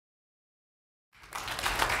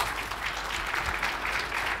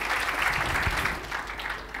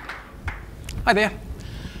Hi there.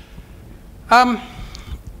 I'd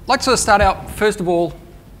like to start out, first of all,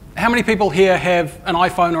 how many people here have an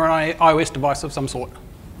iPhone or an iOS device of some sort?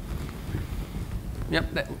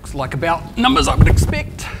 Yep, that looks like about numbers I would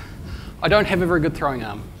expect. I don't have a very good throwing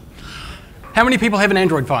arm. How many people have an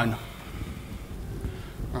Android phone?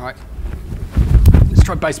 All right, let's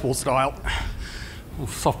try baseball style, or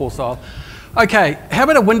softball style. Okay, how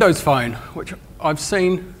about a Windows phone, which I've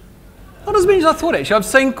seen, not as many as I thought actually. I've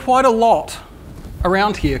seen quite a lot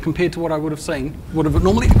around here compared to what I would have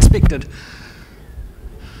normally expected.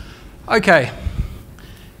 Okay,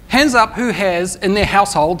 hands up who has in their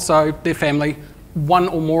household, so their family, one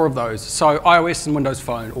or more of those. So iOS and Windows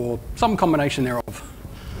Phone, or some combination thereof.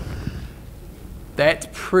 That's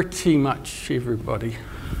pretty much everybody.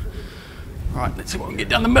 All right, let's see what we can get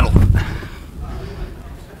down the middle.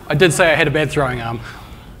 I did say I had a bad throwing arm.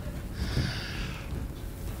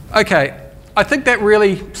 Okay, I think that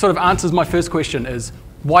really sort of answers my first question is,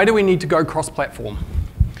 why do we need to go cross-platform?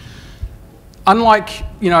 Unlike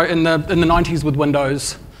in the 90s with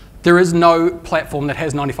Windows, there is no platform that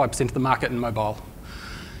has 95% of the market in mobile.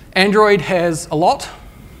 Android has a lot.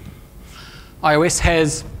 iOS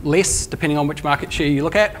has less, depending on which market share you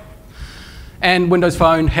look at. And Windows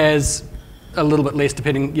Phone has a little bit less,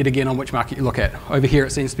 depending, yet again, on which market you look at. Over here,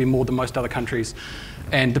 it seems to be more than most other countries.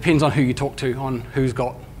 And depends on who you talk to, on who's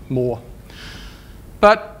got more.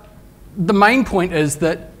 But the main point is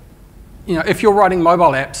that if you're writing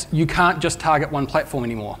mobile apps, you can't just target one platform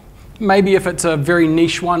anymore. Maybe if it's a very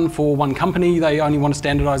niche one for one company, they only want to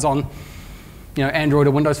standardize on Android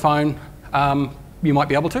or Windows Phone, you might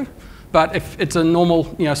be able to. But if it's a normal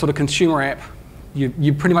sort of consumer app,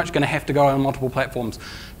 you're pretty much going to have to go on multiple platforms.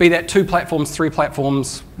 Be that 2 platforms, 3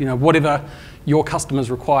 platforms, whatever your customers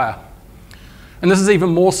require. And this is even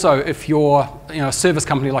more so if you're a service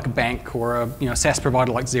company like a bank or a SaaS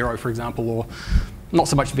provider like Xero, for example, or not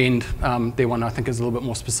so much Vend. Their one I think is a little bit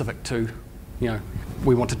more specific to,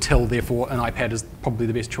 we want to till, therefore an iPad is probably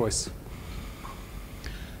the best choice.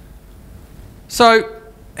 So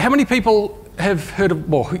how many people have heard of,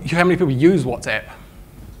 well, how many people use WhatsApp?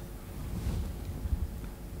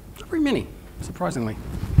 Not very many, surprisingly.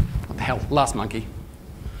 What the hell, last monkey.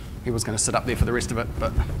 He was going to sit up there for the rest of it,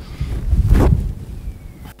 but.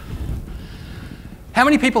 How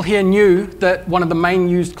many people here knew that one of the main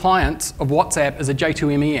used clients of WhatsApp is a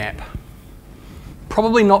J2ME app?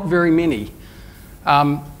 Probably not very many.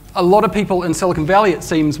 A lot of people in Silicon Valley, it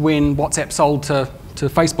seems, when WhatsApp sold to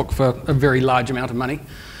Facebook for a very large amount of money,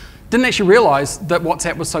 didn't actually realize that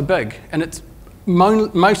WhatsApp was so big. And it's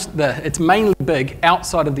mainly big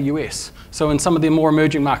outside of the US. So in some of the more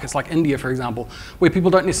emerging markets like India, for example, where people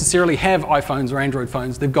don't necessarily have iPhones or Android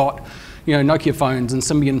phones, they've got Nokia phones and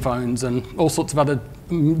Symbian phones and all sorts of other,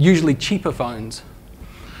 usually cheaper phones.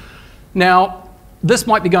 Now, this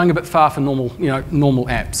might be going a bit far for normal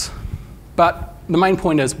apps, but the main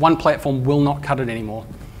point is one platform will not cut it anymore.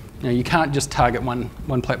 You can't just target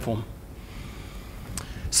one platform.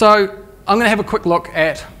 So I'm going to have a quick look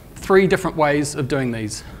at 3 different ways of doing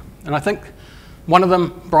these, and I think one of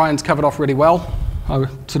them Brian's covered off really well. I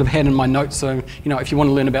sort of had in my notes, so if you want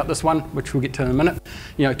to learn about this one, which we'll get to in a minute,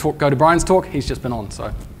 go to Brian's talk. He's just been on.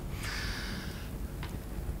 So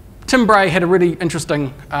Tim Bray had a really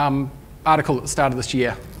interesting article at the start of this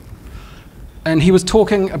year, and he was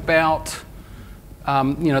talking about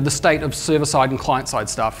the state of server-side and client-side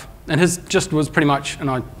stuff. And his gist was pretty much, and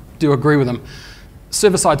I do agree with him,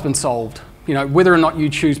 server-side's been solved. Whether or not you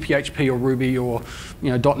choose PHP or Ruby or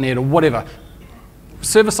 .NET or whatever.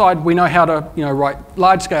 Server-side, we know how to write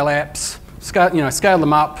large-scale apps, scale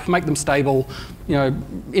them up, make them stable.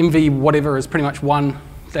 MV whatever is pretty much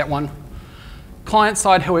that one.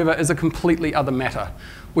 Client-side, however, is a completely other matter.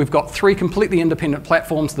 We've got 3 completely independent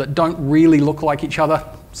platforms that don't really look like each other.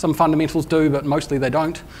 Some fundamentals do, but mostly they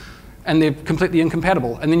don't. And they're completely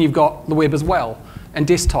incompatible. And then you've got the web as well, and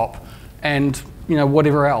desktop, and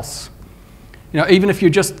whatever else. Even if you're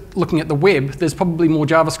just looking at the web, there's probably more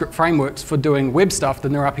JavaScript frameworks for doing web stuff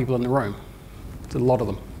than there are people in the room. There's a lot of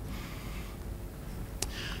them.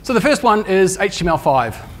 So the first one is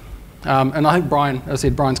HTML5. And I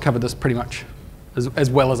think Brian's covered this pretty much as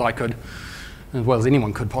well as I could, as well as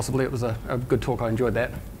anyone could possibly. It was a good talk, I enjoyed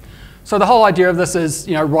that. So the whole idea of this is,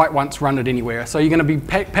 write once, run it anywhere. So you're going to be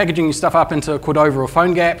packaging your stuff up into Cordova or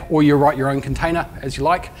PhoneGap, or you write your own container as you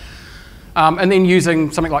like. And then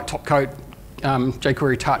using something like Topcoat,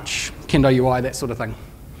 jQuery Touch, Kendo UI, that sort of thing.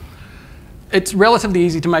 It's relatively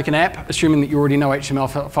easy to make an app, assuming that you already know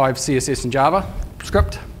HTML5, CSS, and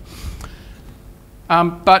JavaScript.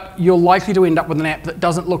 But you're likely to end up with an app that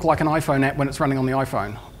doesn't look like an iPhone app when it's running on the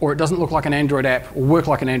iPhone, or it doesn't look like an Android app or work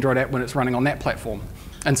like an Android app when it's running on that platform,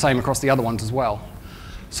 and same across the other ones as well.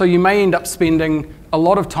 So you may end up spending a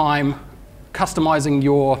lot of time customizing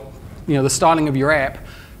your, the styling of your app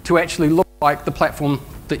to actually look like the platform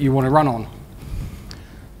that you want to run on.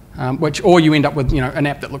 Or you end up with an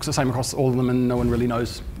app that looks the same across all of them and no one really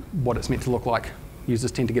knows what it's meant to look like.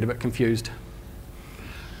 Users tend to get a bit confused.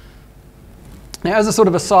 Now, as a sort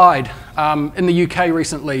of aside, in the UK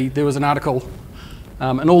recently there was an article,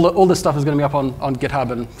 and all this stuff is going to be up on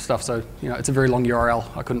GitHub and stuff, so it's a very long URL.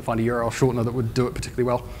 I couldn't find a URL shortener that would do it particularly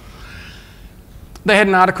well. They had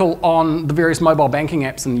an article on the various mobile banking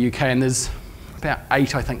apps in the UK, and there's about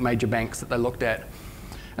 8, I think, major banks that they looked at.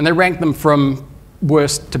 And they ranked them from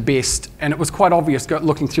worst to best, and it was quite obvious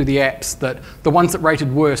looking through the apps that the ones that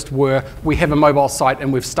rated worst were, we have a mobile site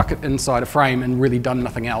and we've stuck it inside a frame and really done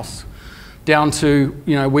nothing else, down to,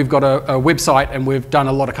 we've got a website and we've done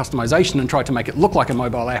a lot of customization and tried to make it look like a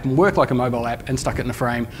mobile app and work like a mobile app and stuck it in a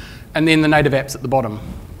frame, and then the native apps at the bottom.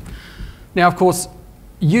 Now, of course,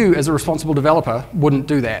 you as a responsible developer wouldn't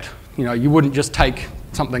do that. You wouldn't just take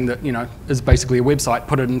something that is basically a website,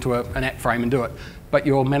 put it into an app frame and do it, but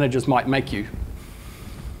your managers might make you.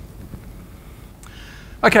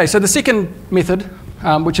 Okay, so the second method,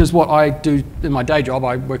 which is what I do in my day job,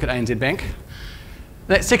 I work at ANZ Bank.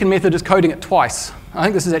 That second method is coding it twice. I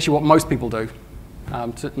think this is actually what most people do,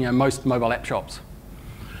 most mobile app shops.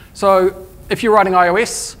 So if you're writing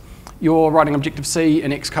iOS, you're writing Objective-C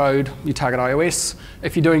in Xcode, you target iOS.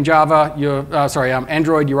 If you're doing Java,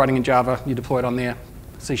 Android, you're writing in Java, you deploy it on there,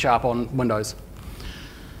 C# on Windows.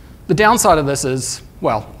 The downside of this is,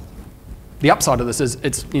 well, the upside of this is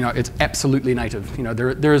it's absolutely native.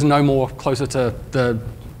 There is no more closer to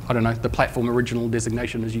the platform original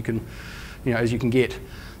designation as you can get.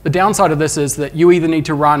 The downside of this is that you either need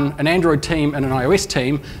to run an Android team and an iOS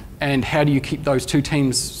team, and how do you keep those two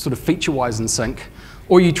teams sort of feature-wise in sync?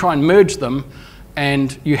 Or you try and merge them,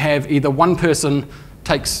 and you have either one person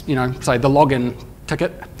takes, say the login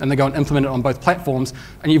ticket, and they go and implement it on both platforms,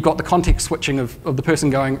 and you've got the context switching of the person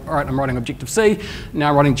going, all right, I'm writing Objective-C,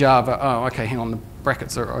 now writing Java. Oh, okay, hang on, the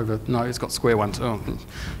brackets are over. No, it's got square ones. Oh,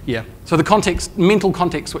 yeah. So the mental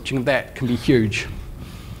context switching of that can be huge,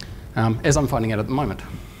 as I'm finding out at the moment.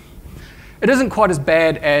 It isn't quite as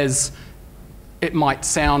bad as it might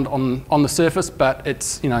sound on the surface, but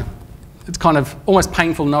it's kind of almost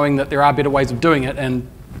painful knowing that there are better ways of doing it, and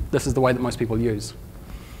this is the way that most people use.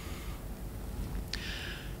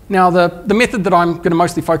 Now, the method that I'm going to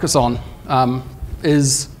mostly focus on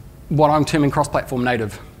is what I'm terming cross-platform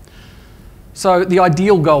native. So the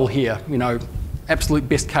ideal goal here, absolute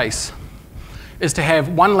best case, is to have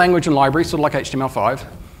one language and library, sort of like HTML5,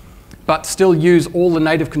 but still use all the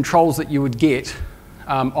native controls that you would get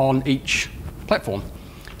on each platform.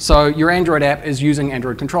 So your Android app is using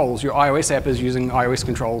Android controls. Your iOS app is using iOS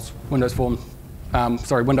controls. Windows Phone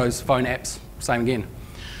apps, same again.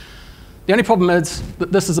 The only problem is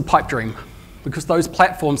that this is a pipe dream, because those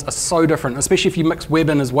platforms are so different, especially if you mix web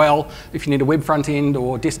in as well. If you need a web front end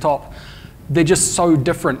or desktop, they're just so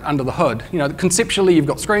different under the hood. Conceptually, you've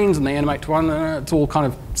got screens and they animate to one. It's all kind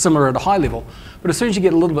of similar at a high level. But as soon as you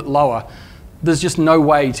get a little bit lower, there's just no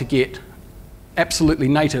way to get absolutely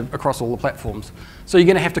native across all the platforms. So you're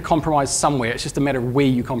going to have to compromise somewhere. It's just a matter of where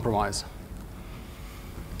you compromise.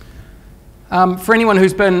 For anyone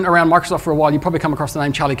who's been around Microsoft for a while, you've probably come across the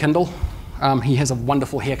name Charlie Kindle. He has a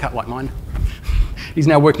wonderful haircut like mine. He's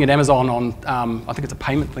now working at Amazon on, I think it's a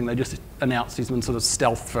payment thing they just announced. He's been sort of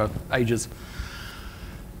stealth for ages.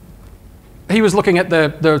 He was looking at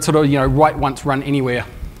the sort of, write once, run anywhere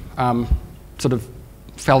sort of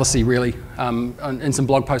fallacy, really, in some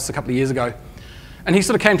blog posts a couple of years ago. And he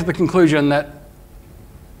sort of came to the conclusion that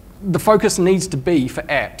the focus needs to be for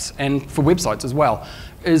apps and for websites as well,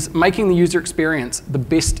 is making the user experience the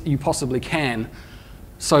best you possibly can,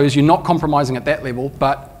 so as you're not compromising at that level,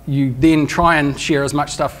 but you then try and share as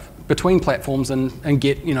much stuff between platforms and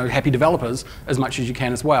get happy developers as much as you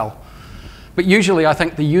can as well. But usually I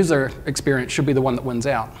think the user experience should be the one that wins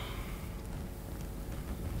out.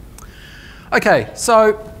 Okay,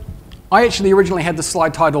 so I actually originally had this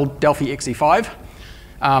slide titled Delphi XE5,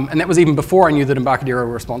 and that was even before I knew that Embarcadero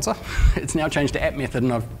were a sponsor. It's now changed to app method,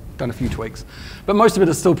 and I've done a few tweaks. But most of it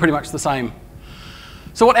is still pretty much the same.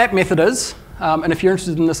 So what app method is, and if you're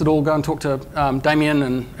interested in this at all, go and talk to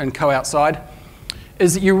Damien and co outside,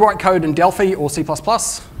 is that you write code in Delphi or C++.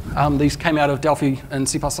 These came out of Delphi and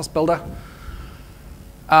C++ Builder.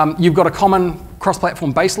 You've got a common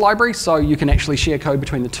cross-platform base library, so you can actually share code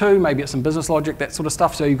between the two. Maybe it's some business logic, that sort of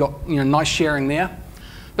stuff, so you've got nice sharing there.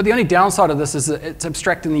 But the only downside of this is that it's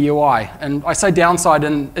abstracting the UI. And I say downside,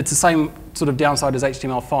 and it's the same sort of downside as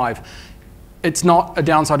HTML5. It's not a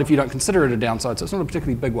downside if you don't consider it a downside, so it's not a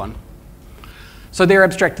particularly big one. So they're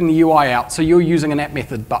abstracting the UI out. So you're using an app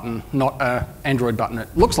method button, not an Android button. It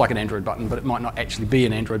looks like an Android button, but it might not actually be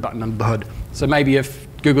an Android button under the hood. So maybe if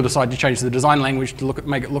Google decided to change the design language to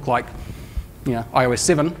make it look like iOS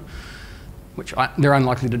 7, which they're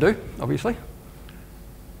unlikely to do, obviously,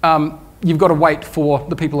 you've got to wait for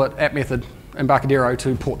the people at App Method Embarcadero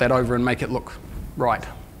to port that over and make it look right.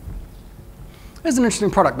 It's an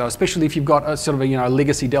interesting product, though, especially if you've got a sort of a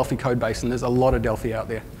legacy Delphi code base, and there's a lot of Delphi out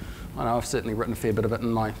there. I know I've certainly written a fair bit of it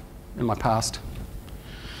in my past.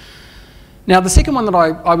 Now, the second one that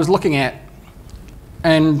I was looking at,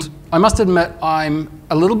 and I must admit I'm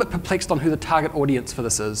a little bit perplexed on who the target audience for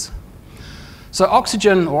this is. So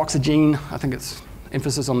Oxygen, or Oxygen, I think it's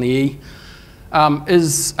emphasis on the E,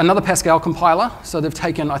 is another Pascal compiler. So they've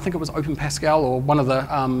taken, I think it was Open Pascal, or one of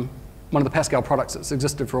the Pascal products that's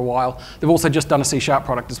existed for a while. They've also just done a C#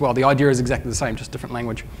 product as well. The idea is exactly the same, just different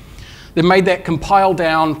language. They've made that compile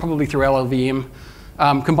down, probably through LLVM,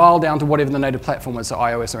 compile down to whatever the native platform is, so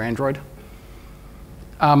iOS or Android.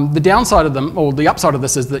 The downside of them, or the upside of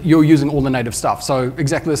this, is that you're using all the native stuff. So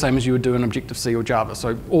exactly the same as you would do in Objective-C or Java.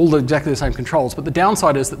 So exactly the same controls. But the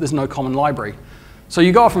downside is that there's no common library. So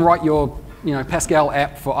you go off and write your Pascal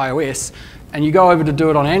app for iOS, and you go over to do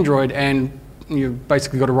it on Android, and you've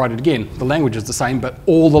basically got to write it again. The language is the same, but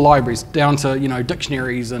all the libraries, down to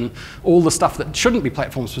dictionaries and all the stuff that shouldn't be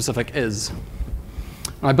platform-specific is. And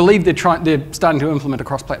I believe they're starting to implement a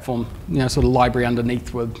cross-platform sort of library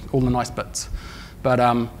underneath with all the nice bits. But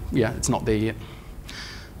yeah, it's not there yet.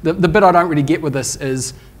 The bit I don't really get with this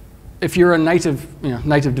is if you're a native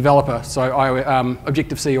developer, so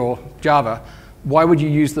Objective-C or Java, why would you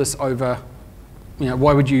use this over,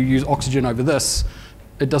 why would you use Oxygen over this?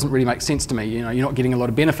 It doesn't really make sense to me. You're not getting a lot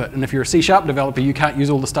of benefit. And if you're a C# developer, you can't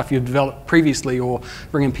use all the stuff you've developed previously or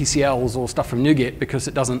bring in PCLs or stuff from NuGet because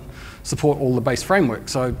it doesn't support all the base framework.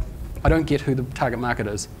 So I don't get who the target market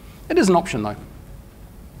is. It is an option, though.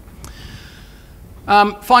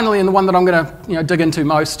 Finally, and the one that I'm going to dig into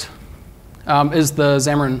most is the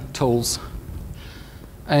Xamarin tools.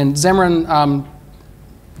 And Xamarin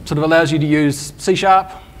sort of allows you to use C#,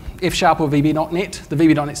 F# or VB.NET. The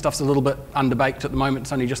VB.NET stuff's a little bit underbaked at the moment.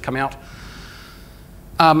 It's only just come out.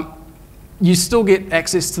 You still get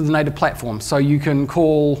access to the native platform. So you can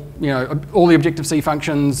call all the Objective-C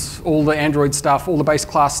functions, all the Android stuff, all the base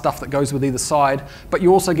class stuff that goes with either side. But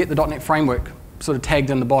you also get the .NET framework sort of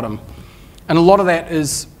tagged in the bottom. And a lot of that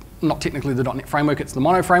is not technically the .NET framework. It's the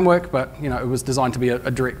Mono framework. But it was designed to be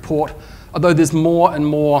a direct port. Although there's more and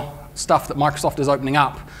more stuff that Microsoft is opening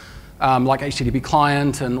up, like HTTP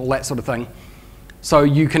client and all that sort of thing. So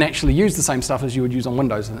you can actually use the same stuff as you would use on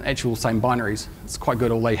Windows, and actual same binaries. It's quite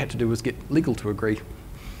good. All they had to do was get legal to agree.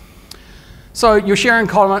 So you're sharing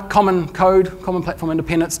common code, common platform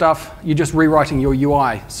independent stuff. You're just rewriting your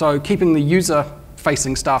UI. So keeping the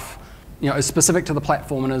user-facing stuff as specific to the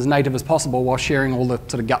platform and as native as possible while sharing all the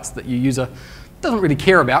sort of guts that your user doesn't really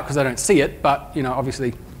care about because they don't see it, but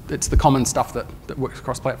obviously it's the common stuff that works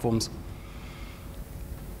across platforms.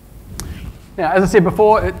 Now, as I said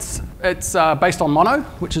before, it's based on Mono,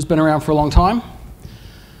 which has been around for a long time.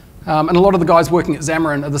 And a lot of the guys working at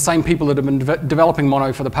Xamarin are the same people that have been developing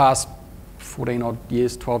Mono for the past 14 odd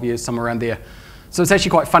years, 12 years, somewhere around there. So it's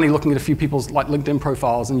actually quite funny looking at a few people's LinkedIn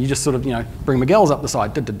profiles, and you just sort of bring Miguel's up the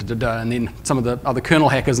side, and then some of the other kernel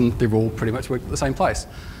hackers, and they've all pretty much worked at the same place.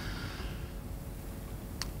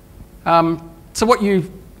 So what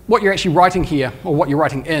you're actually writing here, or what you're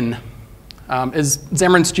writing in, is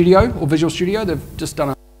Xamarin Studio or Visual Studio. They've just done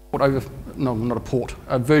a port over, no, not a port,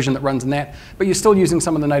 a version that runs in that, but you're still using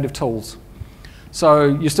some of the native tools.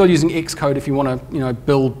 So you're still using Xcode if you want to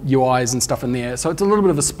build UIs and stuff in there. So it's a little bit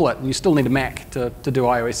of a split, and you still need a Mac to do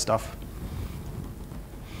iOS stuff.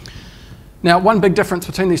 Now, one big difference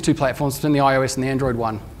between these two platforms, between the iOS and the Android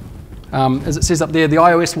one, as it says up there, the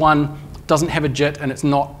iOS one doesn't have a JIT, and it's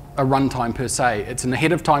not a runtime per se. It's an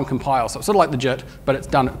ahead-of-time compile, so it's sort of like the JIT, but it's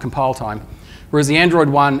done at compile time. Whereas the Android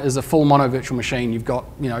one is a full Mono virtual machine. You've got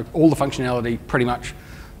all the functionality pretty much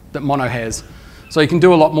that Mono has. So you can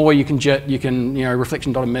do a lot more. You can JIT, you can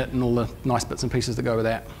reflection.emit, and all the nice bits and pieces that go with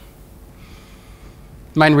that.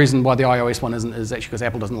 The main reason why the iOS one isn't is actually because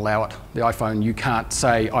Apple doesn't allow it. The iPhone, you can't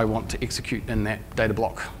say, I want to execute in that data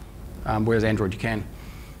block, whereas Android you can.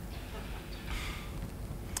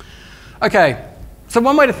 Okay, so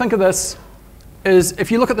one way to think of this is if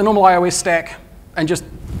you look at the normal iOS stack and just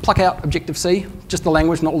pluck out Objective-C, just the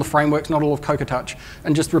language, not all the frameworks, not all of CocoaTouch,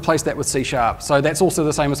 and just replace that with C#. So that's also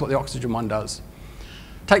the same as what the Oxygen one does.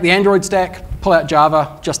 take the Android stack, pull out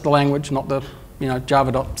Java, just the language, not the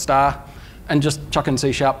java.star, and just chuck in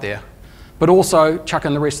C# there. But also chuck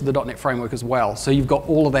in the rest of the .NET framework as well. So you've got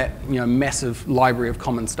all of that massive library of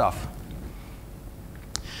common stuff.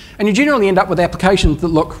 And you generally end up with applications that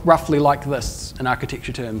look roughly like this in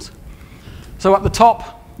architecture terms. So at the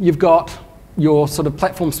top, you've got your sort of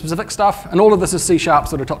platform-specific stuff, and all of this is C#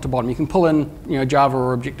 sort of top to bottom. You can pull in Java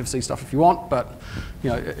or Objective-C stuff if you want, but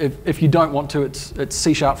if you don't want to, it's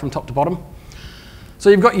C# from top to bottom. So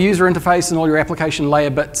you've got your user interface and all your application layer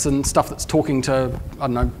bits and stuff that's talking to, I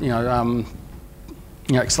don't know,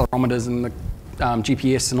 accelerometers and the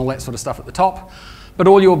GPS and all that sort of stuff at the top. But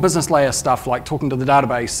all your business layer stuff, like talking to the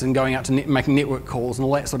database and going out to making network calls and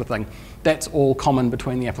all that sort of thing, that's all common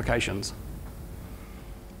between the applications.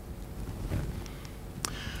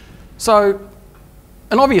 So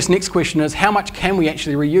an obvious next question is, how much can we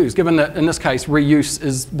actually reuse, given that in this case reuse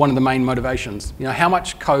is one of the main motivations? How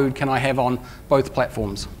much code can I have on both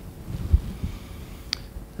platforms?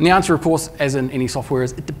 And the answer, of course, as in any software,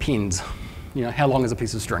 is it depends. How long is a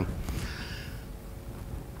piece of string?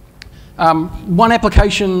 One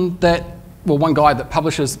application one guy that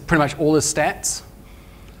publishes pretty much all his stats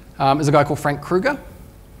is a guy called Frank Kruger.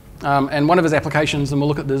 And one of his applications, and we'll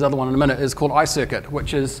look at this other one in a minute, is called iCircuit,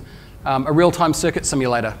 which is a real-time circuit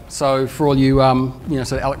simulator. So for all you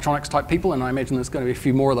sort of electronics type people, and I imagine there's going to be a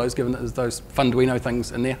few more of those given that there's those Funduino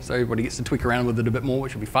things in there, so everybody gets to tweak around with it a bit more,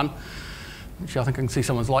 which will be fun. Actually, I think I can see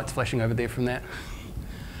someone's lights flashing over there from that.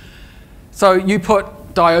 So you put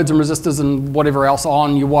diodes and resistors and whatever else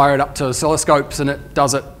on, you wire it up to oscilloscopes, and it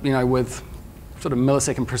does it with sort of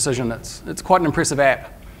millisecond precision. It's quite an impressive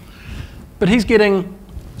app. But he's getting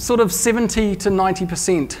sort of 70 to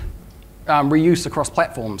 90% reuse across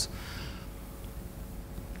platforms.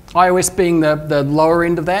 iOS being the lower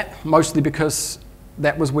end of that, mostly because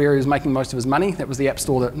that was where he was making most of his money. That was the App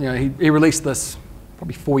Store that, he released this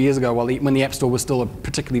probably 4 years ago when the App Store was still a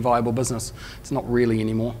particularly viable business. It's not really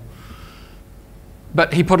anymore.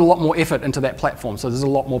 But he put a lot more effort into that platform, so there's a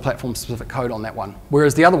lot more platform-specific code on that one.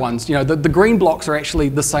 Whereas the other ones, the green blocks are actually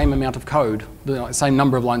the same amount of code, the same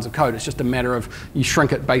number of lines of code. It's just a matter of you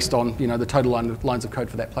shrink it based on the total lines of code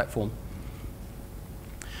for that platform.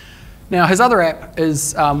 Now, his other app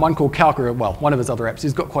is one called Calca. Well, one of his other apps.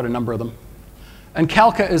 He's got quite a number of them. And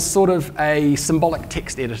Calca is sort of a symbolic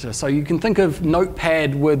text editor. So you can think of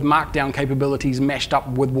Notepad with Markdown capabilities mashed up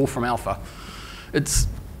with Wolfram Alpha. It's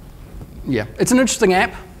an interesting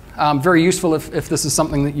app, very useful if this is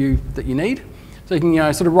something that you need. So you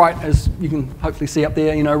can sort of write, as you can hopefully see up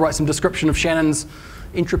there, write some description of Shannon's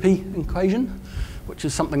entropy equation, which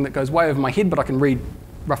is something that goes way over my head, but I can read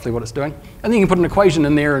roughly what it's doing. And then you can put an equation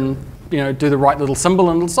in there and do the right little symbol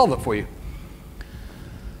and it'll solve it for you.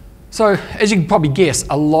 So as you can probably guess,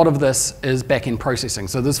 a lot of this is back-end processing.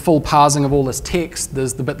 So there's full parsing of all this text.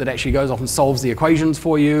 There's the bit that actually goes off and solves the equations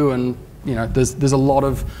for you, and there's a lot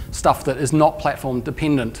of stuff that is not platform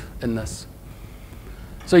dependent in this.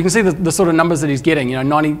 So you can see the sort of numbers that he's getting,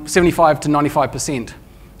 75 to 95%.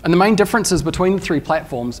 And the main differences between the three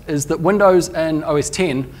platforms is that Windows and OS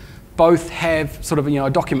X both have sort of a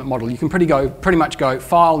document model. You can pretty much go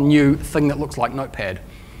file, new, thing that looks like Notepad.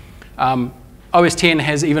 OS X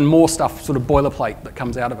has even more stuff, sort of boilerplate, that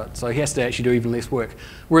comes out of it. So he has to actually do even less work.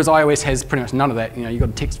 Whereas iOS has pretty much none of that. You've got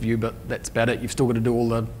a text view, but that's about it. You've still got to do all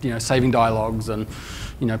the saving dialogues and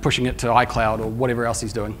pushing it to iCloud or whatever else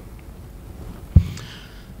he's doing.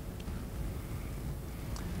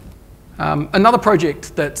 Another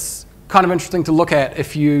project that's kind of interesting to look at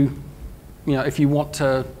if you want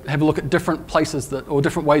to have a look at different places or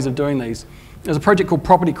different ways of doing these, there's a project called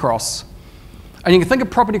Property Cross. And you can think of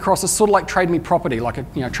Property Cross as sort of like Trade Me Property, like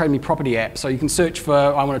a Trade Me Property app. So you can search for,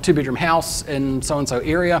 I want a 2-bedroom house in so-and-so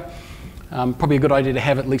area. Probably a good idea to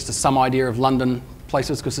have at least some idea of London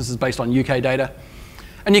places, because this is based on UK data.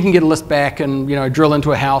 And you can get a list back and drill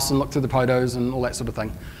into a house and look through the photos and all that sort of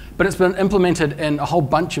thing. But it's been implemented in a whole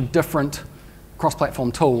bunch of different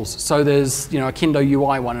cross-platform tools. So there's a Kendo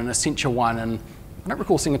UI one and a Accenture one, and I don't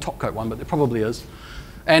recall seeing a Topcoat one, but there probably is.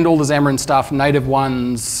 And all the Xamarin stuff, native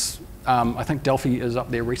ones. I think Delphi is up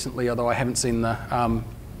there recently, although I haven't seen the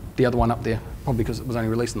other one up there, probably because it was only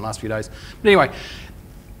released in the last few days. But anyway,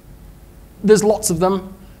 there's lots of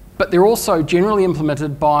them, but they're also generally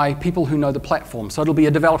implemented by people who know the platform. So it'll be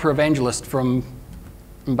a developer evangelist from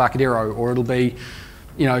Embarcadero, or it'll be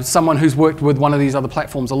someone who's worked with one of these other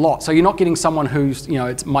platforms a lot. So you're not getting someone who's,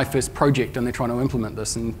 it's my first project and they're trying to implement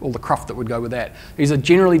this and all the cruft that would go with that. These are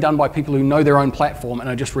generally done by people who know their own platform and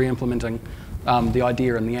are just re-implementing the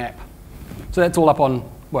idea in the app. So that's all up on,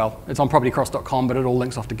 it's on propertycross.com, but it all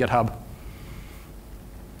links off to GitHub.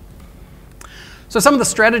 So some of the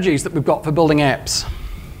strategies that we've got for building apps.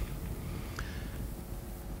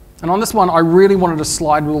 And on this one, I really wanted to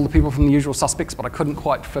slide with all the people from the usual suspects, but I couldn't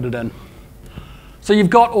quite fit it in. So you've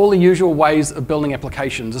got all the usual ways of building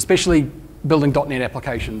applications, especially building .NET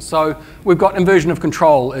applications. So we've got inversion of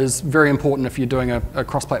control is very important if you're doing a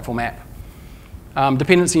cross-platform app.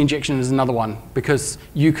 Dependency injection is another one, because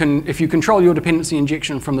you can, if you control your dependency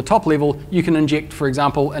injection from the top level, you can inject, for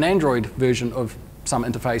example, an Android version of some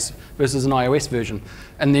interface versus an iOS version.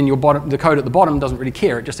 And then the code at the bottom doesn't really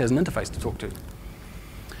care, it just has an interface to talk to.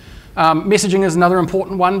 Messaging is another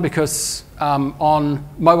important one, because on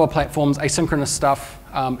mobile platforms, asynchronous stuff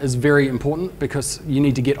is very important, because you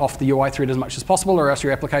need to get off the UI thread as much as possible, or else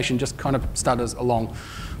your application just kind of stutters along,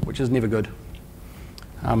 which is never good.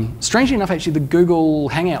 Strangely enough, actually, the Google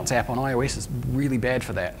Hangouts app on iOS is really bad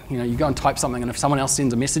for that. You know, you go and type something, and if someone else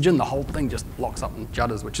sends a message in, the whole thing just locks up and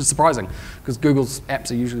judders, which is surprising, because Google's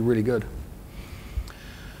apps are usually really good.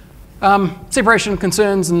 Separation of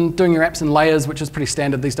concerns and doing your apps in layers, which is pretty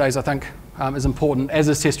standard these days, I think, is important, as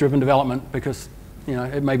is test-driven development, because you know,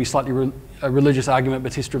 it may be slightly a religious argument,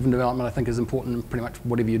 but test-driven development, I think, is important in pretty much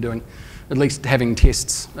whatever you're doing, at least having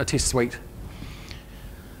tests, a test suite.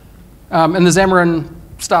 And the Xamarin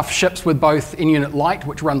stuff ships with both NUnit Lite,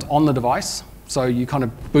 which runs on the device, so you kind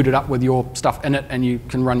of boot it up with your stuff in it, and you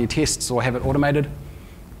can run your tests or have it automated.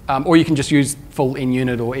 Or you can just use full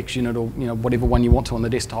NUnit or XUnit or whatever one you want to on the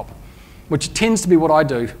desktop, which tends to be what I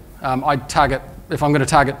do. I target, if I'm going to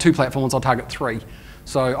target 2 platforms, I'll target 3.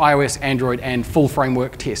 So iOS, Android, and full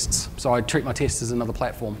framework tests. So I treat my tests as another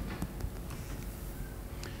platform.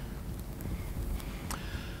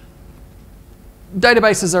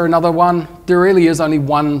 Databases are another one. There really is only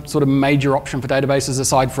one sort of major option for databases,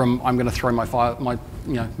 aside from I'm going to throw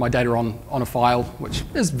my data on a file, which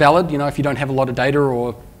is valid. If you don't have a lot of data,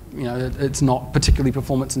 or it's not particularly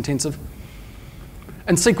performance intensive.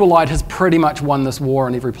 And SQLite has pretty much won this war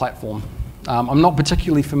on every platform. I'm not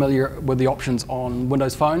particularly familiar with the options on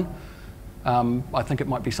Windows Phone. I think it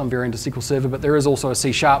might be some variant of SQL Server, but there is also a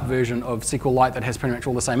C# version of SQLite that has pretty much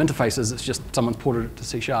all the same interfaces. It's just someone's ported it to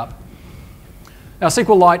C#. Now,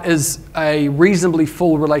 SQLite is a reasonably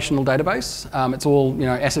full relational database. It's all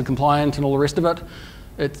ACID compliant and all the rest of it.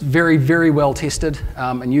 It's very, very well tested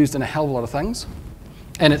and used in a hell of a lot of things.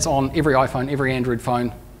 And it's on every iPhone, every Android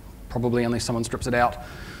phone, probably unless someone strips it out.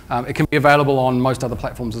 It can be available on most other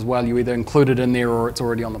platforms as well. You either include it in there or it's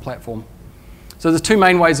already on the platform. So there's 2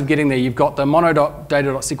 main ways of getting there. You've got the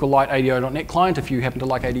mono.data.sqlite ADO.NET client if you happen to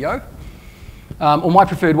like ADO. Or my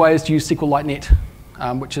preferred way is to use SQLite.net,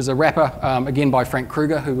 which is a wrapper, again by Frank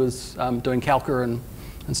Kruger, who was doing Calca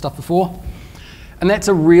and stuff before. And that's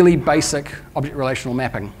a really basic object relational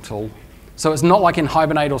mapping tool. So it's not like in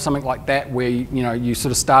Hibernate or something like that, where you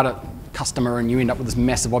sort of start at customer and you end up with this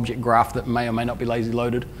massive object graph that may or may not be lazy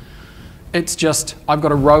loaded. It's just, I've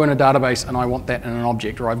got a row in a database and I want that in an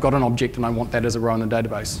object, or I've got an object and I want that as a row in a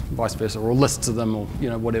database, vice versa, or lists of them, or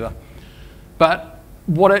whatever. But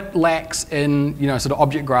what it lacks in sort of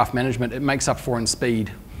object graph management, it makes up for in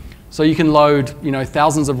speed. So you can load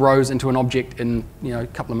thousands of rows into an object in a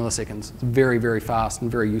couple of milliseconds. It's very, very fast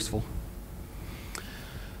and very useful.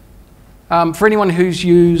 For anyone who's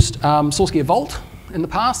used SourceGear Vault in the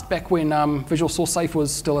past, back when Visual Source Safe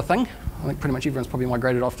was still a thing, I think pretty much everyone's probably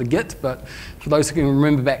migrated off to Git, but for those who can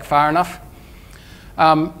remember back far enough,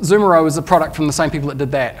 Zoomero is a product from the same people that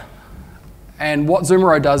did that. And what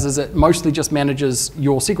Zoomero does is it mostly just manages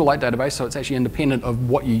your SQLite database, so it's actually independent of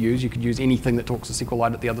what you use. You could use anything that talks to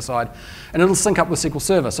SQLite at the other side. And it'll sync up with SQL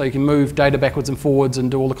Server, so you can move data backwards and forwards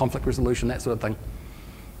and do all the conflict resolution, that sort of thing.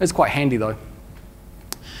 It's quite handy, though.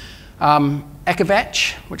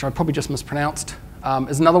 Akavatch, which I probably just mispronounced,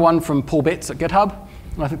 is another one from Paul Betts at GitHub.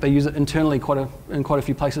 And I think they use it internally in quite a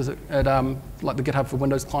few places at like the GitHub for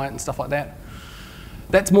Windows client and stuff like that.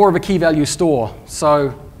 That's more of a key value store.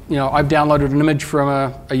 So I've downloaded an image from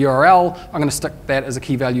a URL. I'm going to stick that as a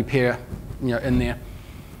key value pair in there.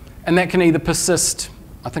 And that can either persist,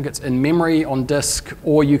 I think it's in memory on disk,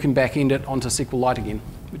 or you can backend it onto SQLite again,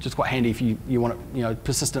 which is quite handy if you want it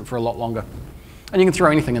persistent for a lot longer. And you can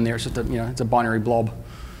throw anything in there. It's just it's a binary blob.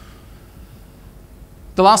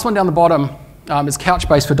 The last one down the bottom is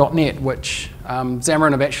Couchbase for .NET, which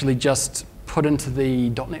Xamarin have actually just put into the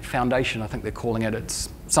 .NET Foundation, I think they're calling it. It's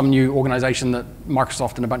some new organization that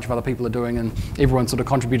Microsoft and a bunch of other people are doing, and everyone's sort of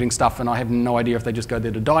contributing stuff, and I have no idea if they just go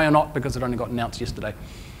there to die or not, because it only got announced yesterday.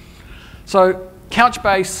 So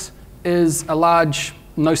Couchbase is a large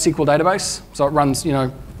NoSQL database, so it runs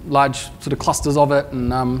large sort of clusters of it,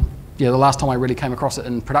 and the last time I really came across it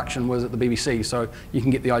in production was at the BBC, so you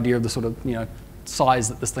can get the idea of the sort of size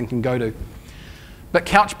that this thing can go to. But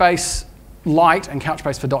Couchbase Lite and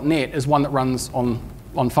Couchbase for .NET is one that runs on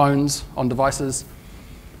phones, on devices,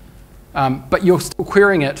 but you're still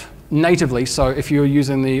querying it natively. So if you're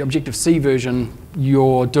using the Objective-C version,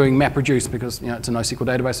 you're doing MapReduce because it's a NoSQL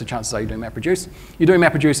database, so chances are you're doing MapReduce. You're doing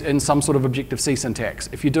MapReduce in some sort of Objective-C syntax.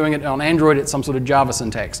 If you're doing it on Android, it's some sort of Java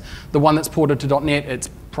syntax. The one that's ported to .NET, it's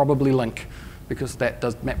probably Link because that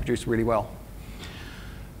does MapReduce really well.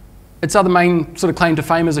 Its other main sort of claim to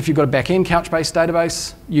fame is if you've got a back-end Couchbase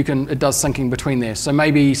database, it does syncing between there. So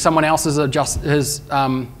maybe someone else has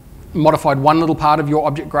modified one little part of your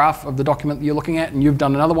object graph of the document that you're looking at, and you've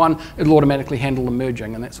done another one, it'll automatically handle the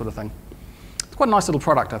merging and that sort of thing. It's quite a nice little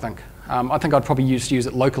product, I think. I think I'd probably use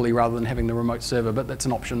it locally rather than having the remote server, but that's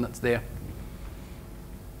an option that's there.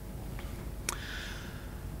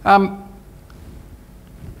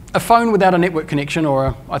 A phone without a network connection,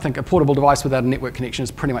 or I think a portable device without a network connection,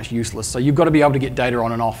 is pretty much useless. So you've got to be able to get data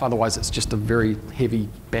on and off, otherwise it's just a very heavy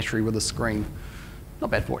battery with a screen.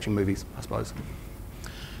 Not bad for watching movies, I suppose.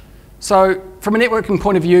 So from a networking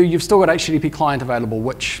point of view, you've still got HTTP client available,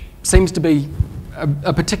 which seems to be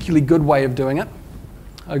a particularly good way of doing it.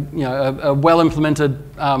 A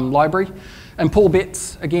well-implemented library. And Paul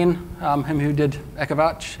Betts, again, him who did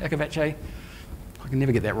Akavache, I can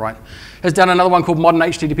never get that right, has done another one called Modern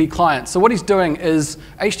HTTP Client. So what he's doing is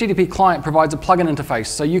HTTP Client provides a plugin interface.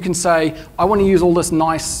 So you can say, I want to use all this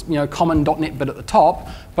nice common .NET bit at the top,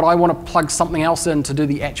 but I want to plug something else in to do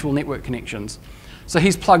the actual network connections. So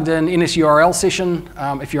he's plugged in NSURL session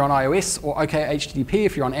if you're on iOS, or OKHTTP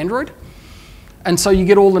if you're on Android. And so you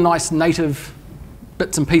get all the nice native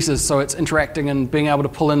bits and pieces, so it's interacting and being able to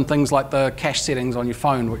pull in things like the cache settings on your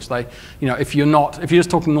phone, which they, if you're just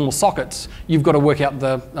talking normal sockets, you've got to work out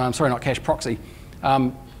the, sorry, not cache, proxy.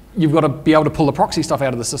 You've got to be able to pull the proxy stuff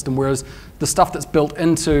out of the system, whereas the stuff that's built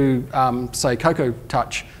into, say, Cocoa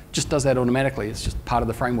Touch just does that automatically. It's just part of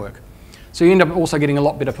the framework. So you end up also getting a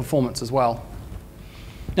lot better performance as well.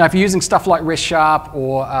 Now, if you're using stuff like REST-Sharp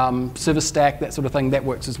or Service Stack, that sort of thing, that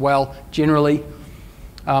works as well, generally.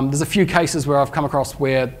 There's a few cases where I've come across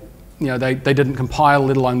where they didn't compile,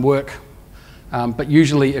 let alone work. But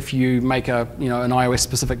usually if you make an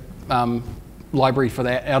iOS-specific library for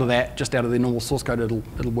that, just out of the normal source code,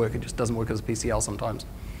 it'll work. It just doesn't work as a PCL sometimes.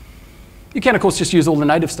 You can, of course, just use all the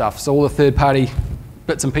native stuff. So all the third-party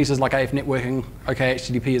bits and pieces like AF networking,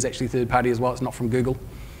 OKHTTP is actually third-party as well. It's not from Google.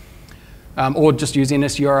 Or just use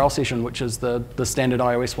NSURL session, which is the standard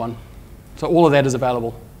iOS one. So all of that is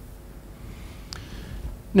available.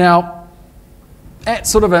 Now, at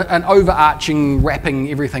sort of an overarching, wrapping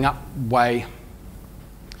everything up way,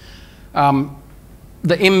 the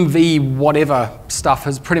MV whatever stuff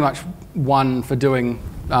has pretty much won for doing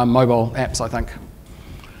mobile apps, I think.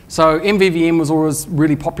 So MVVM was always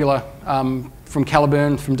really popular from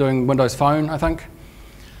Caliburn, from doing Windows Phone, I think.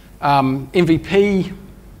 MVP,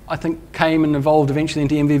 I think, came and evolved eventually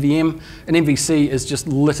into MVVM, and MVC is just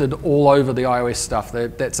littered all over the iOS stuff.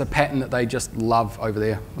 That's a pattern that they just love over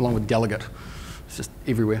there, along with Delegate. It's just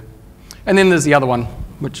everywhere. And then there's the other one,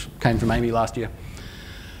 which came from Amy last year.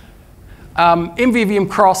 MVVM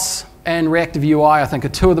Cross and Reactive UI, I think, are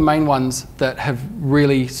two of the main ones that have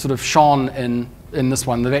really sort of shone in this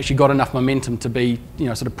one. They've actually got enough momentum to be,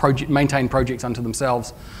 sort of maintain projects unto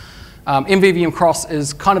themselves. MVVM Cross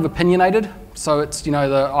is kind of opinionated, so it's,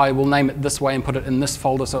 I will name it this way and put it in this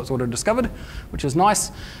folder so it's auto-discovered, which is nice.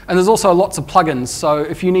 And there's also lots of plugins, so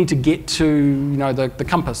if you need to get to, the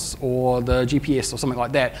compass or the GPS or something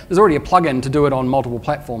like that, there's already a plugin to do it on multiple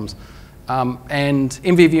platforms. And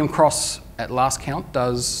MVVM Cross, at last count,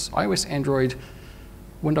 does iOS, Android,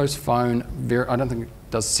 Windows Phone, I don't think it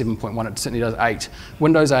does 7.1, it certainly does 8.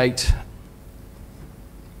 Windows 8,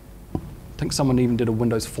 I think someone even did a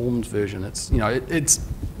Windows Forms version. It's, it's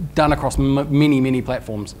done across many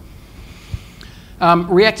platforms.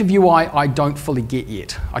 Reactive UI, I don't fully get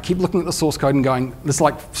yet. I keep looking at the source code and going, this is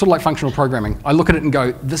sort of like functional programming. I look at it and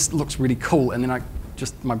go, this looks really cool, and then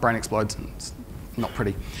my brain explodes, and it's not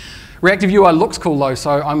pretty. Reactive UI looks cool though,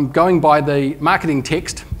 so I'm going by the marketing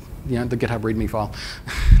text, the GitHub README file,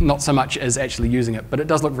 not so much as actually using it, but it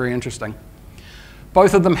does look very interesting.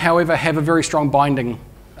 Both of them, however, have a very strong binding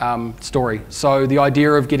story. So the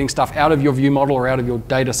idea of getting stuff out of your view model or out of your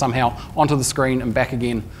data somehow onto the screen and back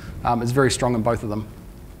again is very strong in both of them.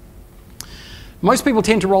 Most people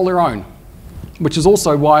tend to roll their own, which is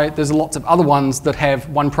also why there's lots of other ones that have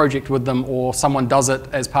one project with them, or someone does it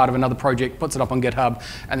as part of another project, puts it up on GitHub,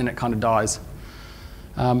 and then it kind of dies.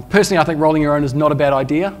 Personally, I think rolling your own is not a bad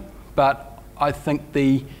idea, but I think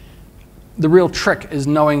the real trick is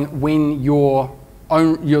knowing when your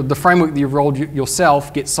the framework that you've rolled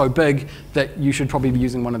yourself gets so big that you should probably be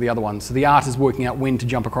using one of the other ones. So the art is working out when to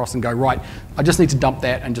jump across and go, right, I just need to dump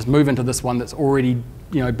that and just move into this one that's already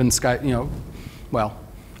been scaled, well,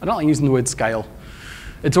 I don't like using the word scale.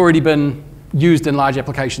 It's already been used in large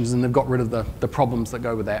applications and they've got rid of the problems that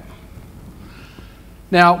go with that.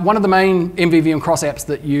 Now, one of the main MVVM cross apps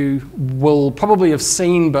that you will probably have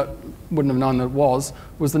seen but wouldn't have known that it was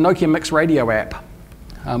the Nokia Mix Radio app,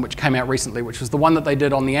 which came out recently, which was the one that they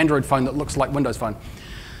did on the Android phone that looks like Windows Phone.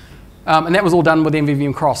 And that was all done with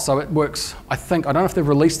MVVM Cross, so it works, I don't know if they've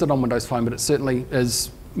released it on Windows Phone, but it certainly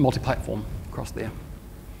is multi-platform across there.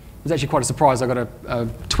 It was actually quite a surprise. I got a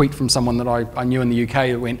tweet from someone that I knew in the UK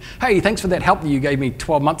that went, hey, thanks for that help that you gave me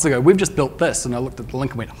 12 months ago. We've just built this. And I looked at the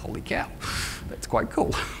link and went, holy cow, that's quite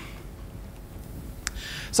cool.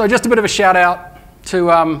 So just a bit of a shout out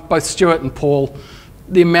to both Stuart and Paul.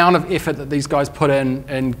 The amount of effort that these guys put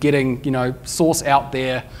in getting source out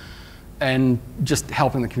there and just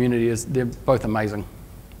helping the community they're both amazing.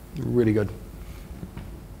 Really good.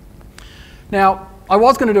 Now, I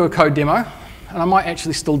was going to do a code demo, and I might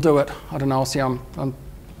actually still do it. I don't know, I'll see, I'm a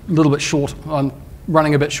little bit short. I'm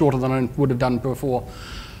running a bit shorter than I would have done before.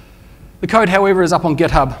 The code, however, is up on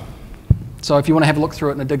GitHub. So if you want to have a look through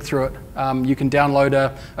it and a dig through it, you can download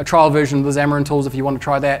a trial version of the Xamarin tools if you want to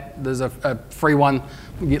try that. There's a free one.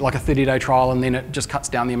 You get like a 30-day trial, and then it just cuts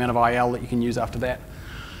down the amount of IL that you can use after that.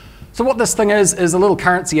 So what this thing is a little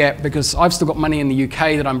currency app, because I've still got money in the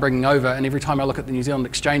UK that I'm bringing over, and every time I look at the New Zealand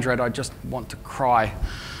exchange rate, I just want to cry.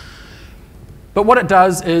 But what it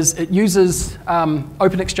does is it uses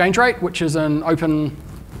Open Exchange Rate, which is an open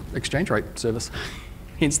exchange rate service,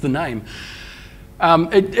 hence the name.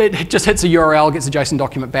 It just hits a URL, gets a JSON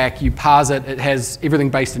document back, you parse it, it has everything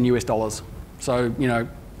based in US dollars. So,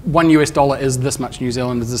 $1 US is this much New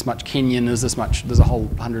Zealand, is this much Kenyan, is this much, there's a whole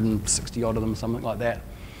 160 odd of them, something like that.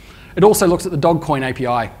 It also looks at the Dogcoin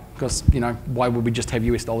API, because, why would we just have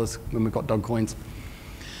US dollars when we've got Dogcoins?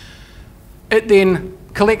 It then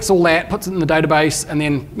collects all that, puts it in the database, and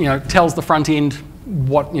then, tells the front end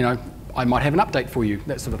what, I might have an update for you,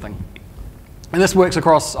 that sort of thing. And this works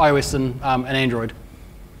across iOS and Android.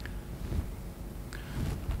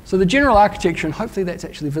 So the general architecture, and hopefully that's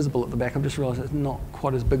actually visible at the back. I've just realized it's not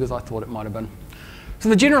quite as big as I thought it might have been. So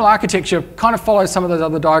the general architecture kind of follows some of those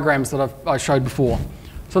other diagrams that I showed before.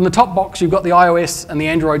 So in the top box, you've got the iOS and the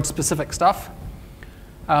Android specific stuff.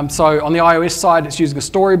 So on the iOS side, it's using a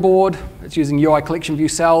storyboard. It's using UI collection view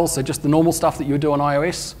cells, so just the normal stuff that you would do on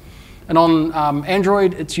iOS. And on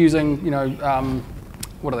Android, it's using,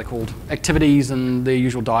 what are they called? Activities and the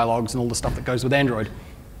usual dialogues and all the stuff that goes with Android.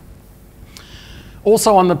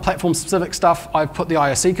 Also on the platform-specific stuff, I've put the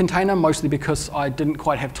IRC container, mostly because I didn't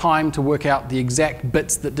quite have time to work out the exact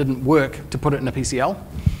bits that didn't work to put it in a PCL.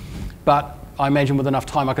 But I imagine with enough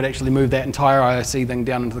time, I could actually move that entire IRC thing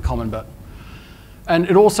down into the common bit. And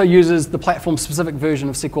it also uses the platform-specific version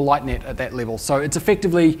of SQLiteNet at that level. So it's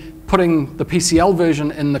effectively putting the PCL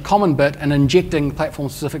version in the common bit and injecting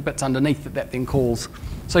platform-specific bits underneath that then calls.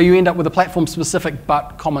 So you end up with a platform-specific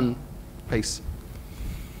but common piece.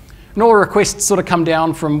 And all the requests sort of come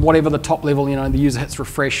down from whatever the top level, the user hits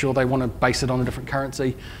refresh or they want to base it on a different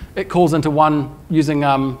currency. It calls into one using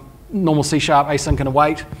normal C# async and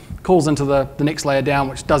await, calls into the next layer down,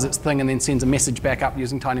 which does its thing and then sends a message back up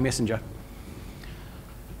using Tiny Messenger.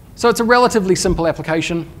 So it's a relatively simple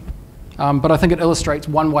application, but I think it illustrates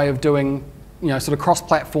one way of doing, sort of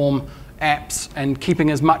cross-platform apps and keeping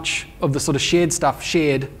as much of the sort of shared stuff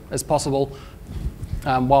shared as possible,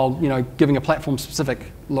 while giving a platform-specific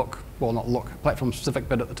look, well not look, platform-specific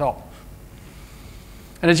bit at the top.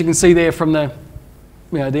 And as you can see there from the,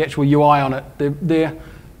 the actual UI on it, they're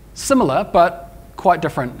similar but quite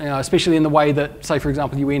different, especially in the way that, say for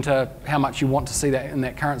example, you enter how much you want to see that in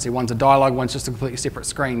that currency. One's a dialogue, one's just a completely separate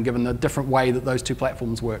screen, given the different way that those two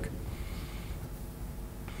platforms work.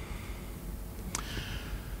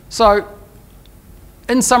 So,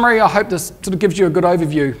 in summary, I hope this sort of gives you a good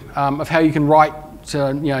overview of how you can write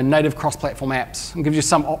native cross-platform apps and gives you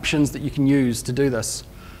some options that you can use to do this,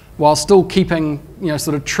 while still keeping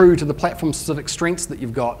sort of true to the platform-specific strengths that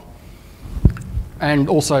you've got, and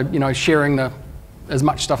also sharing as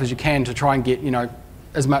much stuff as you can to try and get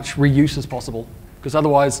as much reuse as possible. Because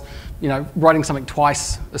otherwise, writing something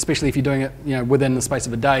twice, especially if you're doing it within the space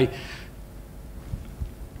of a day,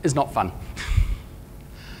 is not fun.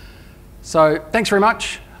 So thanks very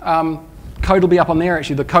much. Code will be up on there.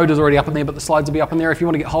 Actually, the code is already up on there, but the slides will be up on there. If you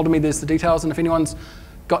want to get hold of me, there's the details. And if anyone's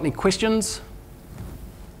got any questions,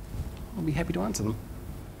 I'll be happy to answer them.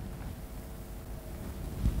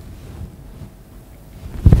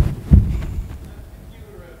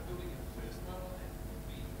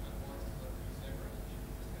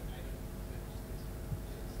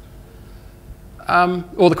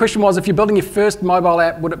 Or the question was, if you're building your first mobile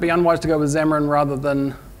app, would it be unwise to go with Xamarin rather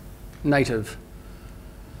than native?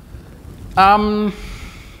 I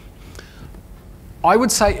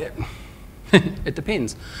would say it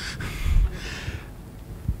depends.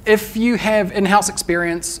 If you have in-house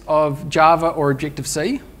experience of Java or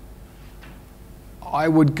Objective-C, I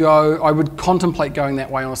would contemplate going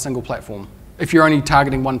that way on a single platform, if you're only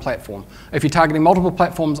targeting one platform. If you're targeting multiple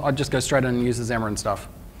platforms, I'd just go straight in and use the Xamarin stuff.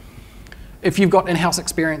 If you've got in-house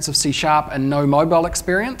experience of C# and no mobile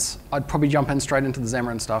experience, I'd probably jump in straight into the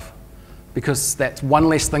Xamarin stuff, because that's one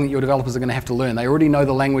less thing that your developers are going to have to learn. They already know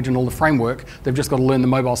the language and all the framework. They've just got to learn the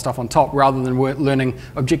mobile stuff on top, rather than learning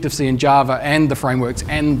Objective-C and Java and the frameworks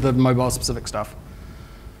and the mobile-specific stuff.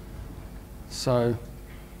 So,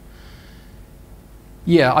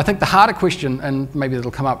 yeah, I think the harder question, and maybe it'll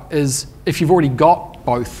come up, is if you've already got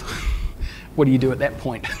both, what do you do at that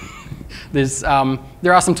point?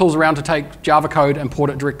 There are some tools around to take Java code and port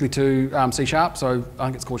it directly to C#, so I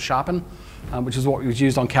think it's called Sharpen, which is what was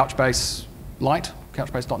used on Couchbase Lite,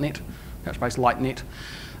 Couchbase.net, Couchbase Lite.net.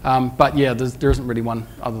 But yeah, there isn't really one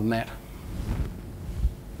other than that.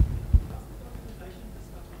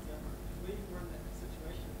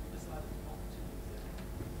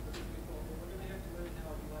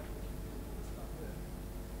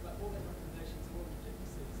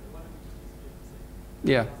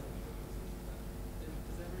 Yeah.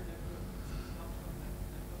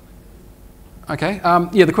 Okay.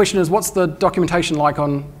 Yeah, the question is, what's the documentation like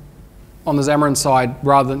on the Xamarin side,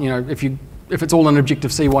 rather than, if it's all in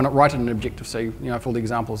Objective-C, why not write it in Objective-C, if all the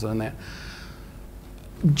examples are in there.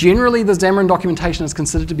 Generally, the Xamarin documentation is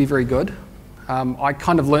considered to be very good. I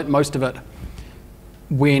kind of learnt most of it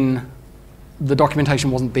when the documentation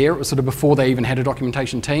wasn't there. It was sort of before they even had a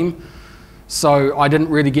documentation team. So I didn't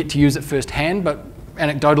really get to use it firsthand, but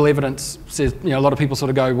anecdotal evidence says, a lot of people sort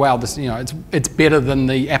of go, wow, this, it's better than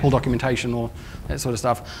the Apple documentation or that sort of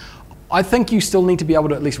stuff. I think you still need to be able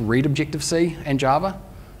to at least read Objective-C and Java,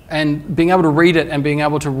 and being able to read it and being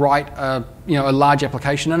able to write a large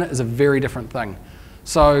application in it is a very different thing.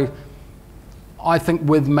 So I think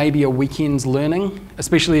with maybe a weekend's learning,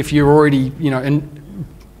 especially if you're already,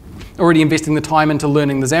 already investing the time into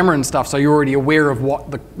learning the Xamarin stuff, so you're already aware of what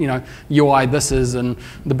the UI this is and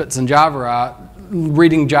the bits in Java are,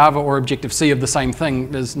 reading Java or Objective-C of the same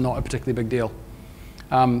thing is not a particularly big deal.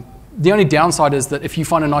 The only downside is that if you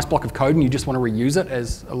find a nice block of code and you just want to reuse it,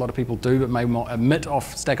 as a lot of people do, but may not emit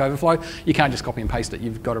off Stack Overflow, you can't just copy and paste it.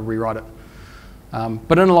 You've got to rewrite it.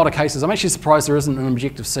 But in a lot of cases, I'm actually surprised there isn't an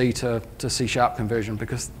Objective-C to C# conversion,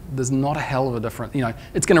 because there's not a hell of a difference.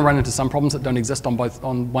 It's going to run into some problems that don't exist on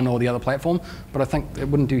one or the other platform, but I think it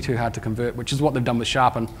wouldn't do too hard to convert, which is what they've done with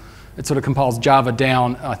Sharpen. It sort of compiles Java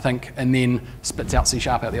down, I think, and then spits out C#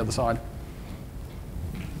 out the other side.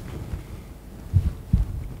 Would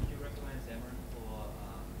you recommend Xamarin for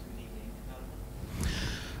 2D game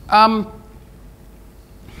development?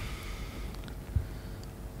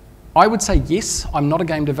 I would say yes. I'm not a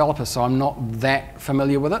game developer, so I'm not that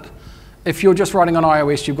familiar with it. If you're just writing on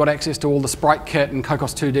iOS, you've got access to all the Sprite Kit and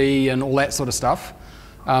Cocos 2D and all that sort of stuff.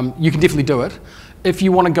 You can definitely do it. If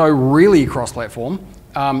you want to go really cross-platform,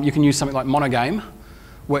 you can use something like Monogame,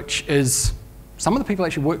 which is, some of the people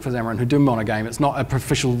actually work for Xamarin who do Monogame. It's not an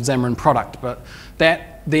official Xamarin product, but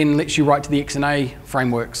that then lets you write to the XNA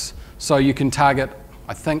frameworks. So you can target,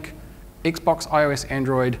 I think, Xbox, iOS,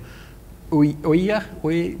 Android, Ouya,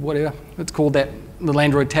 whatever it's called, that little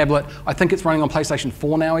Android tablet. I think it's running on PlayStation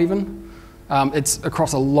 4 now even. It's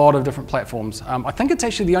across a lot of different platforms. I think it's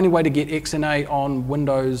actually the only way to get XNA on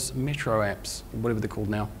Windows Metro apps, or whatever they're called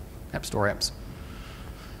now, App Store apps.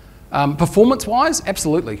 Performance-wise,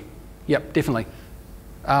 absolutely. Yep, definitely.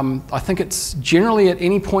 I think it's generally at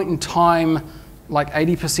any point in time, like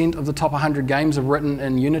 80% of the top 100 games are written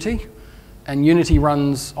in Unity, and Unity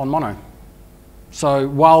runs on Mono. So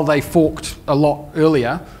while they forked a lot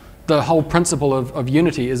earlier, the whole principle of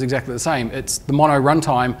Unity is exactly the same. It's the Mono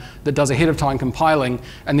runtime that does ahead of time compiling,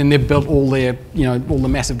 and then they've built all their, all the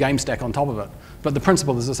massive game stack on top of it. But the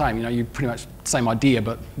principle is the same. You pretty much the same idea,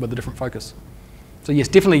 but with a different focus. So yes,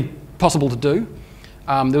 definitely possible to do.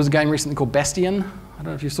 There was a game recently called Bastion. I don't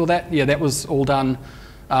know if you saw that. Yeah, that was all done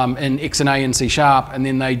in XNA and C#, and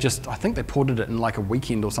then I think they ported it in like a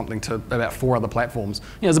weekend or something to about 4 other platforms.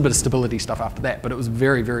 There's a bit of stability stuff after that, but it was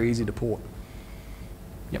very, very easy to port.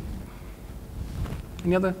 Yep.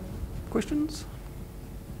 Any other questions?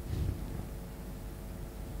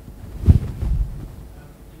 You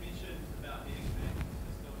mentioned about needing to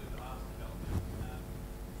still do the apps development,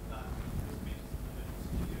 but you mentioned some of the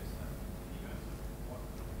studios, so can you go into what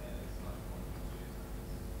that is, like what studios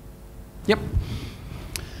are? Yep.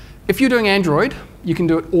 If you're doing Android, you can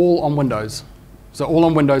do it all on Windows. So all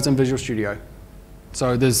on Windows and Visual Studio.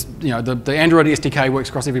 So there's, the Android SDK works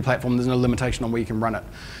across every platform. There's no limitation on where you can run it.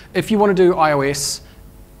 If you want to do iOS,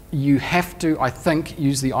 you have to, I think,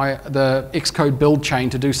 use the Xcode build chain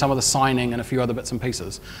to do some of the signing and a few other bits and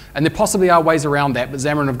pieces. And there possibly are ways around that, but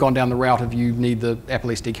Xamarin have gone down the route of you need the Apple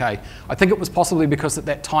SDK. I think it was possibly because at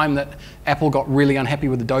that time that Apple got really unhappy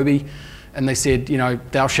with Adobe, and they said,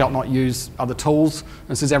 thou shalt not use other tools.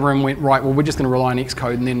 And so Xamarin went, right, well, we're just going to rely on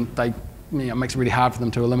Xcode, and then it makes it really hard for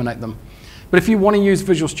them to eliminate them. But if you want to use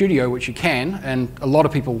Visual Studio, which you can, and a lot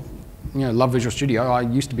of people love Visual Studio. I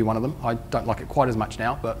used to be one of them. I don't like it quite as much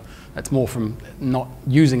now, but that's more from not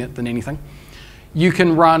using it than anything. You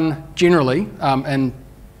can run generally, and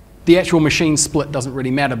the actual machine split doesn't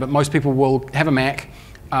really matter, but most people will have a Mac.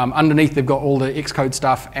 Underneath, they've got all the Xcode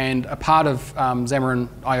stuff, and a part of Xamarin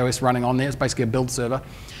iOS running on there is basically a build server.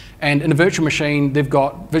 And in a virtual machine, they've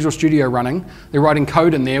got Visual Studio running. They're writing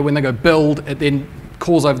code in there. When they go build, it then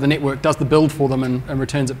calls over the network, does the build for them, and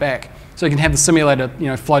returns it back. So you can have the simulator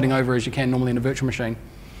floating over as you can normally in a virtual machine.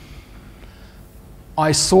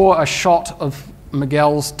 I saw a shot of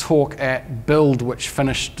Miguel's talk at Build, which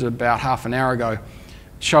finished about half an hour ago,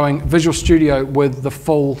 showing Visual Studio with the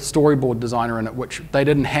full storyboard designer in it, which they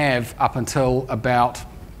didn't have up until about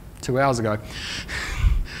 2 hours ago.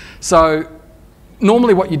 So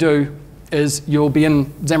normally what you do is you'll be in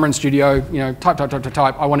Xamarin Studio, type,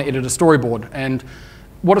 I want to edit a storyboard. And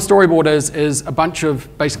what a storyboard is a bunch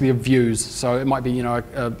of basically of views. So it might be,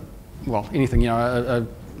 anything, a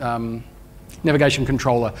navigation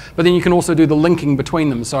controller. But then you can also do the linking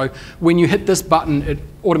between them. So when you hit this button, it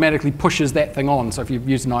automatically pushes that thing on. So if you've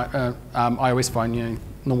used an iOS phone,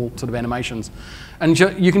 normal sort of animations. And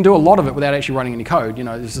you can do a lot of it without actually writing any code.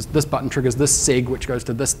 This button triggers this seg, which goes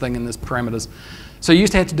to this thing and this parameters. So you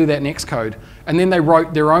used to have to do that in Xcode. And then they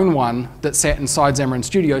wrote their own one that sat inside Xamarin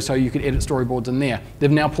Studio so you could edit storyboards in there.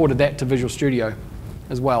 They've now ported that to Visual Studio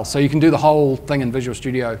as well. So you can do the whole thing in Visual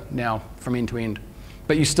Studio now from end to end.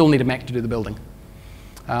 But you still need a Mac to do the building.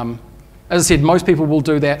 As I said, most people will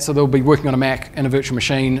do that, so they'll be working on a Mac and a virtual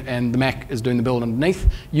machine, and the Mac is doing the build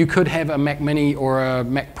underneath. You could have a Mac Mini or a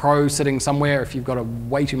Mac Pro sitting somewhere if you've got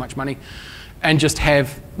way too much money, and just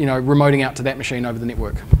have remoting out to that machine over the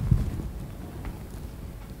network.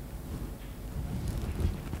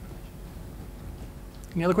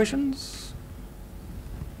 Any other questions?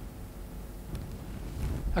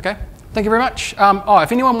 Okay, thank you very much.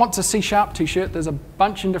 If anyone wants a C# t-shirt, there's a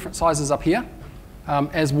bunch in different sizes up here.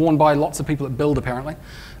 As worn by lots of people at Build, apparently.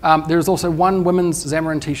 There's also one women's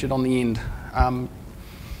Xamarin t-shirt on the end.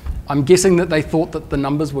 I'm guessing that they thought that the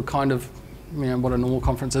numbers were kind of what a normal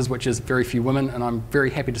conference is, which is very few women, and I'm very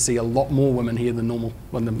happy to see a lot more women here than normal,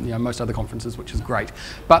 most other conferences, which is great.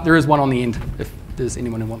 But there is one on the end if there's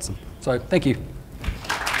anyone who wants them. So thank you.